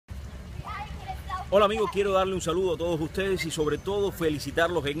Hola amigos, quiero darle un saludo a todos ustedes y sobre todo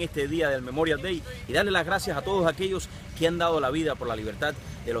felicitarlos en este día del Memorial Day y darle las gracias a todos aquellos que han dado la vida por la libertad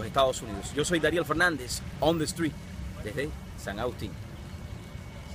de los Estados Unidos. Yo soy Dariel Fernandez, on the street, desde San Agustín.